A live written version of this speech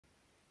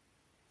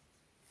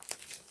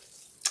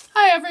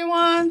Hi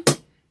everyone,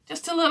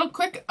 just a little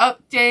quick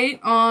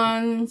update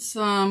on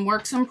some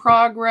works in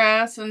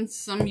progress and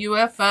some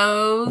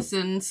UFOs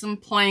and some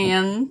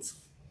plans.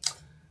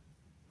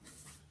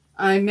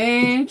 I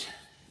made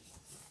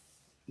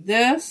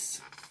this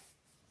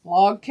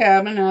log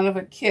cabin out of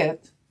a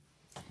kit,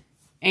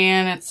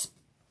 and it's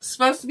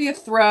supposed to be a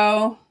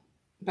throw,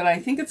 but I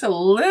think it's a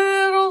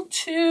little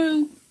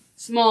too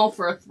small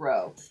for a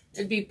throw.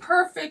 It'd be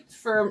perfect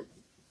for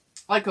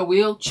like a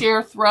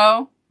wheelchair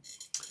throw.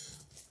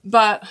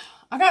 But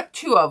I got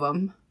two of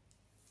them.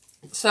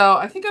 So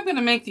I think I'm going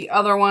to make the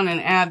other one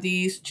and add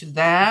these to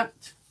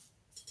that.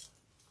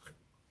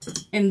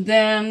 And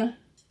then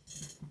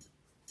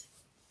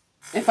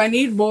if I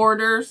need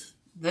borders,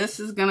 this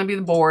is going to be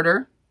the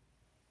border.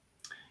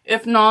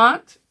 If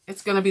not,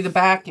 it's going to be the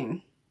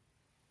backing.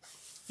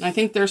 And I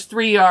think there's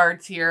 3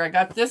 yards here. I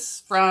got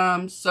this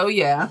from So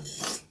Yeah.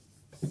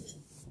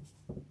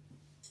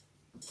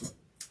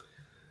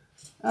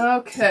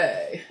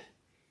 Okay.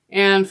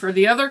 And for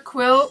the other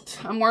quilt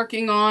I'm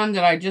working on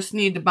that I just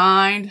need to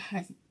bind,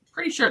 I'm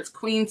pretty sure it's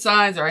queen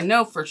size, or I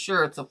know for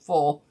sure it's a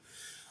full.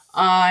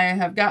 I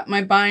have got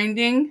my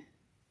binding.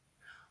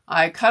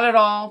 I cut it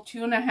all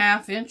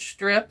 2.5-inch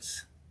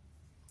strips.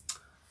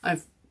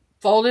 I've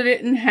folded it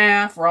in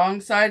half,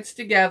 wrong sides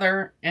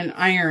together, and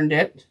ironed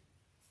it.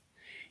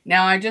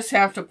 Now I just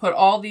have to put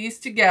all these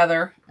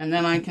together, and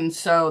then I can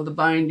sew the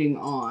binding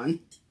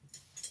on.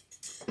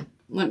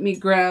 Let me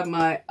grab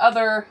my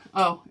other,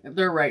 oh,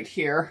 they're right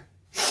here.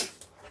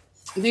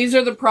 These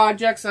are the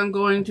projects I'm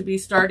going to be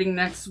starting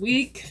next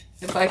week,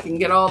 if I can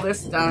get all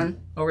this done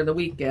over the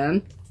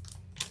weekend.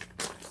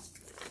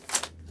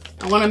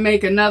 I want to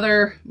make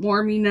another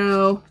More Me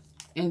Know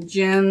and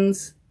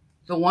Jen's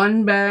The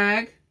One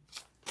bag.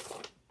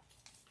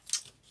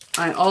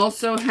 I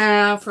also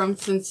have from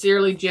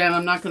Sincerely Jen,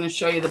 I'm not going to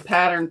show you the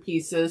pattern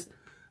pieces,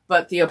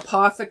 but the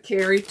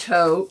Apothecary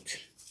tote.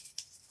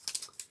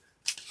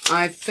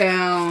 I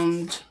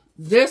found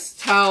this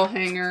towel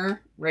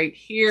hanger right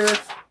here.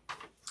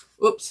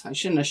 Oops, I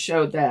shouldn't have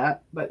showed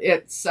that, but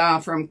it's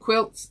from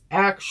Quilt,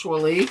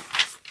 actually.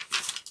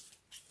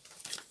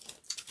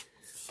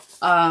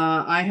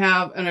 I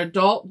have an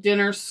adult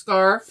dinner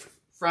scarf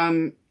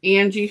from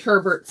Angie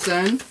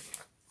Herbertson.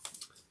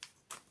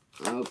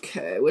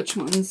 Okay, which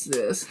one's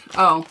this?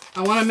 Oh,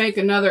 I want to make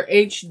another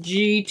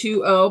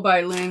HG20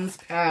 by Lynn's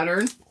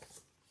pattern.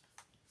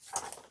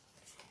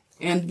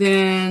 And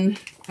then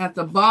at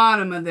the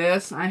bottom of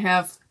this, I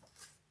have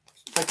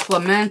the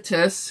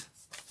Clematis,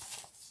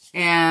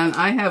 and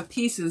I have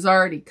pieces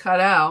already cut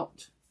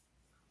out.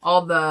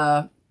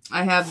 I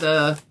have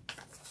the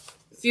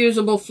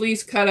fusible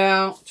fleece cut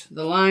out,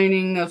 the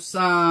lining of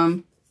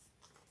some,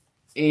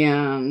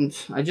 and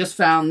I just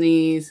found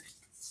these.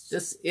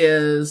 This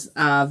is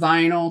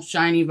vinyl,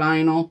 shiny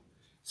vinyl.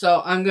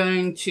 So I'm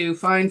going to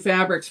find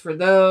fabrics for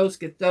those,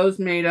 get those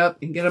made up,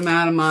 and get them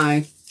out of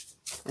my,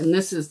 and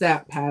this is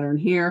that pattern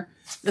here.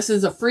 This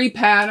is a free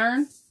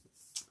pattern.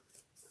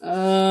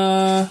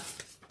 Trying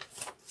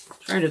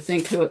to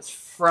think who it's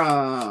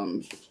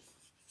from.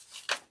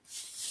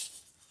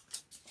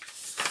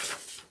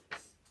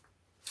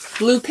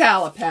 Blue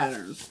Calla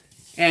Patterns.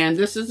 And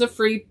this is a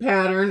free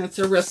pattern. It's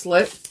a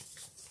wristlet.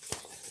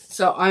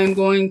 So I'm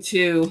going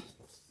to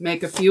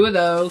make a few of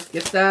those.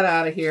 Get that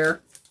out of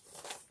here.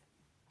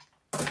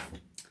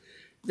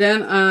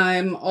 Then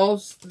I'm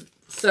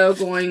also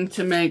going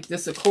to make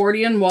this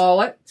accordion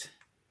wallet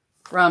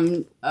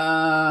from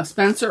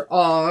Spencer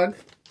Ogg.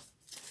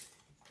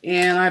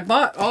 And I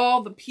bought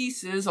all the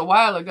pieces a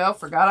while ago.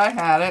 Forgot I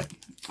had it.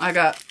 I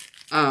got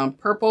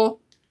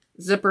purple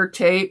zipper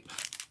tape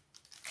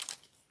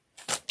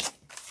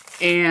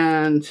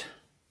and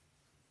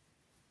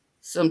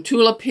some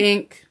Tula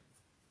Pink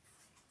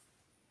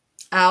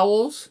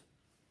owls.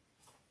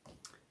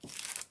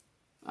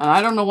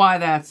 I don't know why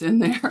that's in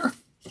there.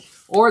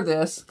 Or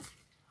this.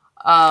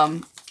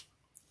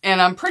 And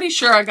I'm pretty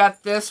sure I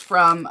got this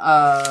from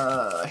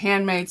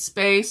Handmade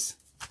Space.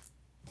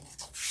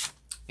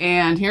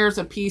 And here's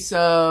a piece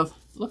of,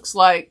 looks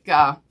like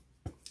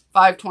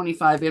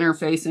 525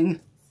 interfacing.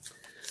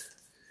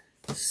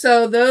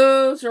 So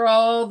those are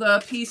all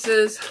the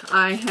pieces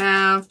I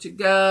have to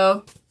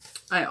go.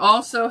 I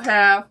also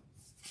have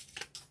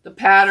the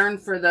pattern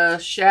for the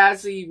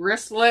Shazzy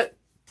wristlet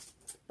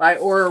by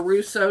Ora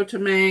Russo to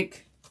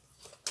make.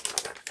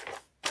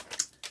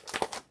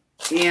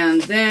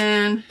 And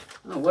then,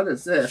 oh, what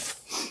is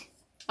this?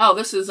 Oh,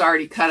 this is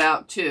already cut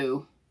out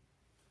too.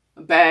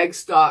 A bag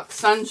stock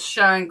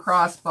Sunshine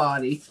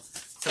crossbody.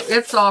 So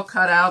it's all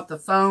cut out. The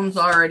foam's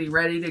already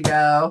ready to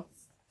go.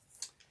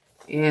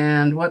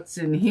 And what's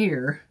in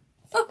here?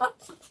 Well,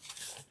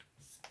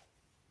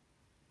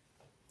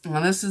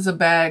 this is a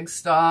bag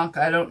stock.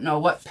 I don't know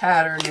what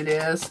pattern it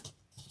is.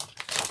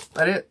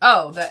 But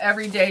the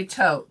Everyday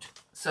Tote.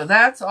 So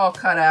that's all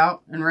cut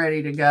out and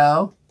ready to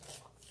go.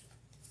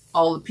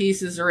 All the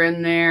pieces are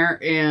in there,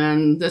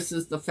 and this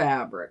is the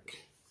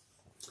fabric.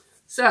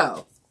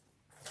 So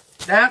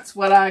that's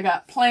what I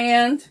got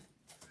planned.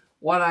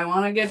 what I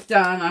want to get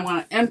done. I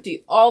want to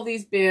empty all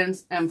these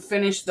bins and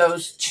finish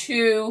those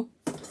 2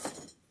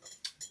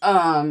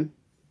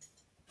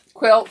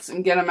 quilts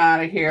and get them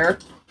out of here.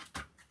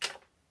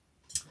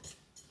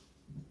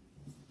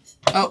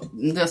 Oh,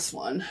 this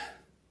one.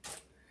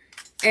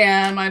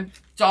 And my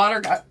daughter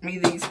got me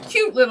these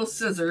cute little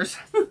scissors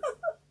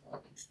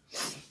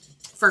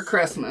for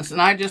Christmas.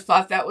 And I just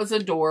thought that was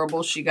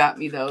adorable. She got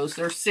me those.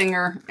 They're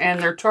Singer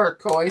and they're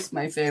turquoise,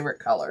 my favorite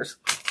colors.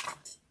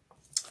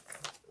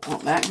 Well,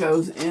 that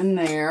goes in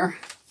there.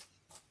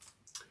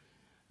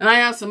 And I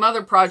have some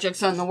other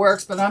projects on the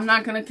works, but I'm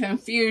not going to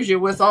confuse you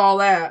with all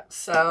that.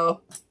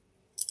 So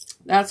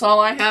that's all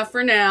I have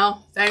for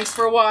now. Thanks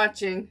for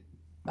watching.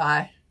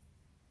 Bye.